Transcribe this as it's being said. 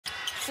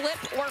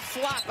slip or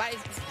flop. I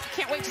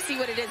can't wait to see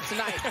what it is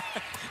tonight.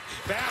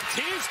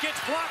 Baptiste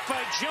gets blocked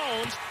by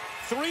Jones.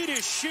 3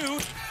 to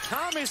shoot.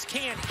 Thomas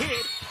can't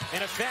hit.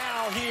 And a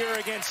foul here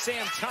against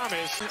Sam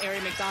Thomas. Ari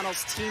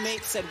McDonald's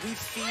teammate said we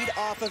feed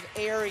off of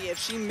Ari. If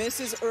she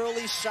misses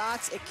early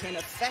shots, it can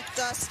affect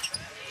us.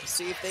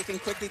 See if they can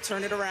quickly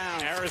turn it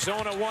around.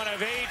 Arizona 1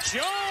 of 8.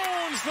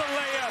 Jones the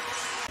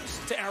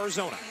layup to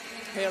Arizona.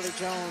 Haley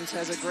Jones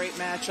has a great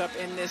matchup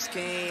in this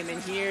game,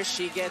 and here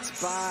she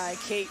gets by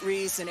Kate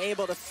Reese and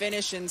able to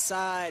finish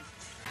inside.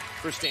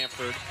 For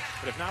Stanford,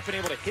 but have not been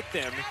able to hit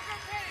them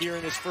here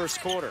in this first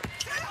quarter.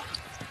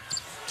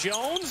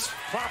 Jones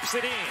pops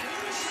it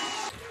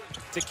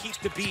in to keep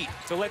the beat,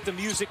 to let the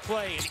music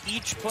play, and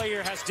each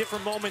player has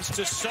different moments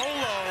to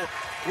solo.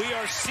 We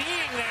are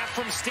seeing that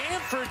from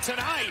Stanford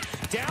tonight.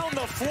 Down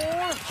the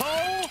floor,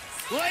 Ho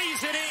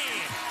lays it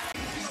in.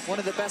 One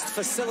of the best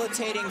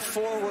facilitating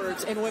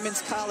forwards in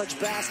women's college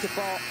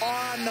basketball,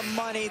 on the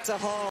money to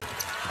Ho.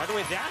 By the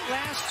way, that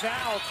last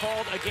foul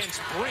called against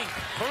Brink,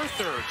 her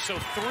third. So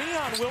 3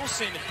 on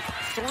Wilson,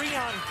 3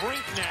 on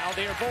Brink now.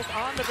 They are both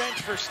on the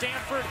bench for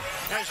Stanford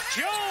as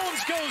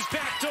Jones goes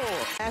back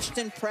door.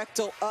 Ashton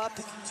Prechtel up,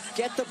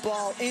 get the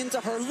ball into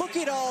her. Look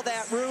at all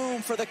that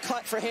room for the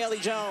cut for Haley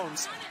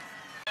Jones.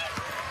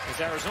 As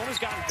Arizona's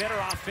gotten better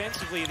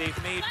offensively,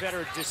 they've made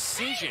better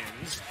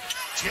decisions.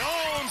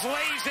 Jones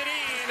lays it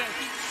in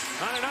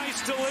on a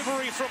nice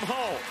delivery from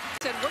Ho.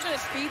 Said we're going to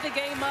speed the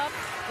game up.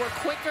 We're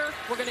quicker.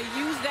 We're going to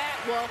use that.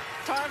 Well,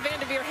 Tara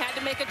Vanderveer had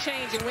to make a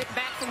change and went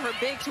back from her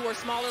big to her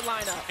smaller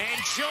lineup.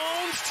 And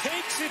Jones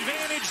takes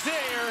advantage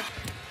there.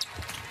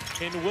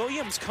 And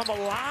Williams come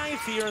alive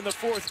here in the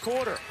fourth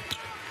quarter.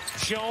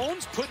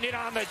 Jones putting it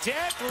on the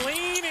deck,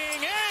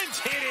 leaning and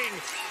hitting.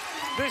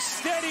 The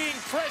steadying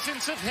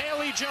presence of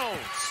Haley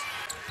Jones.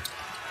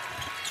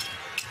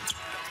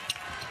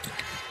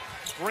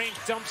 Brink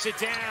dumps it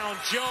down.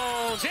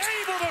 Jones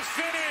able to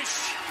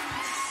finish.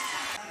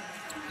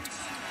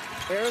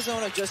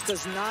 Arizona just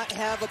does not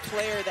have a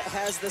player that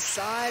has the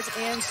size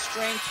and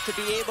strength to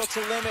be able to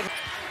limit.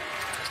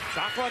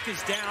 Shot clock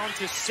is down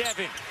to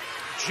 7.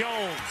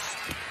 Jones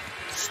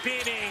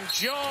spinning.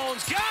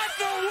 Jones got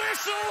the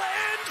whistle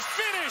and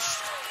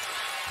finished.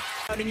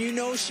 And you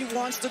know she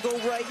wants to go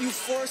right. You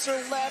force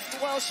her left.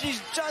 Well,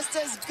 she's just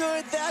as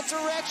good. That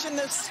direction,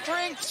 the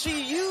strength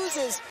she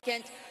uses.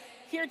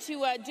 Here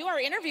to do our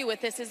interview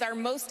with us is our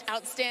most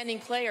outstanding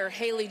player,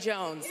 Haley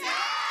Jones.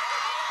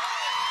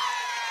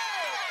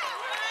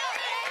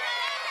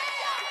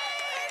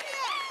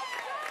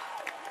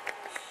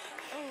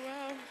 Oh,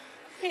 wow.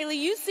 Haley,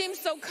 you seem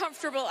so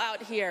comfortable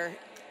out here.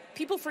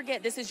 People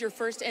forget this is your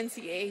first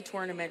NCAA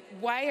tournament.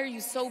 Why are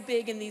you so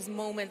big in these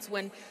moments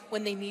when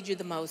they need you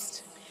the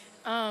most?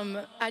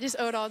 I just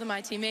owe it all to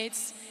my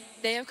teammates.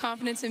 They have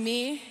confidence in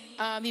me,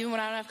 even when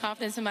I don't have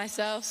confidence in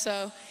myself.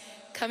 So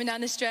coming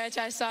down the stretch,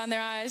 I saw in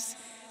their eyes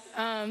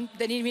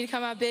they needed me to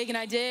come out big, and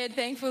I did,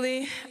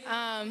 thankfully.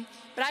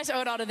 But I just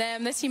owe it all to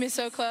them. This team is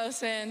so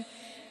close, and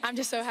I'm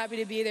just so happy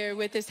to be there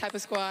with this type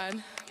of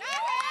squad.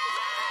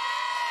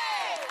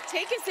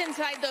 Take us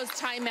inside those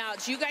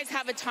timeouts. You guys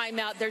have a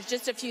timeout. There's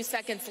just a few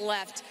seconds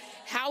left.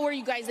 How were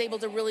you guys able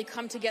to really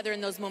come together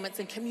in those moments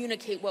and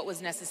communicate what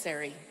was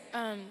necessary?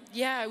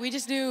 Yeah, we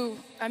just knew,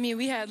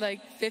 we had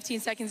like 15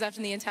 seconds left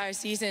in the entire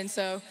season,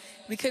 so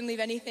we couldn't leave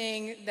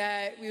anything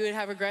that we would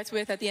have regrets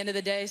with at the end of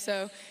the day.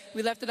 So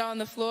we left it all on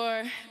the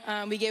floor.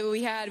 We gave what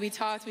we had. We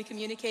talked, we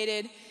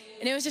communicated,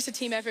 and it was just a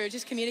team effort,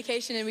 just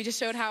communication, and we just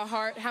showed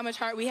how much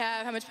heart we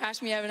have, how much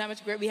passion we have, and how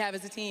much grit we have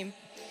as a team.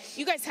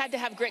 You guys had to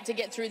have grit to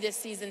get through this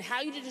season.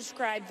 How would you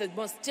describe the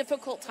most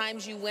difficult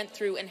times you went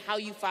through and how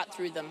you fought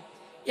through them?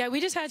 Yeah,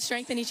 we just had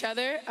strength in each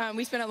other.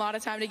 We spent a lot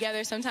of time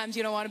together. Sometimes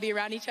you don't want to be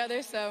around each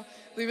other, so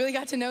we really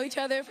got to know each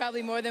other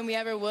probably more than we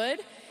ever would.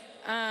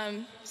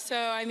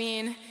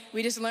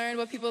 We just learned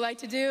what people like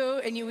to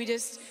do, and we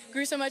just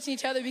grew so much in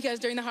each other because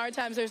during the hard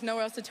times, there's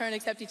nowhere else to turn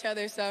except each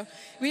other. So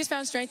we just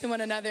found strength in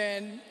one another,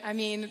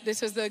 and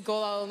this was the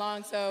goal all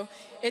along, so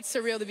it's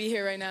surreal to be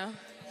here right now.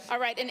 All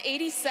right, an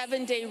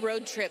 87-day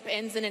road trip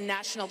ends in a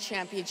national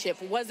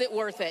championship. Was it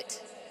worth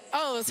it?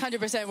 Oh, it was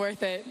 100%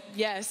 worth it.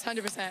 Yes,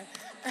 100%.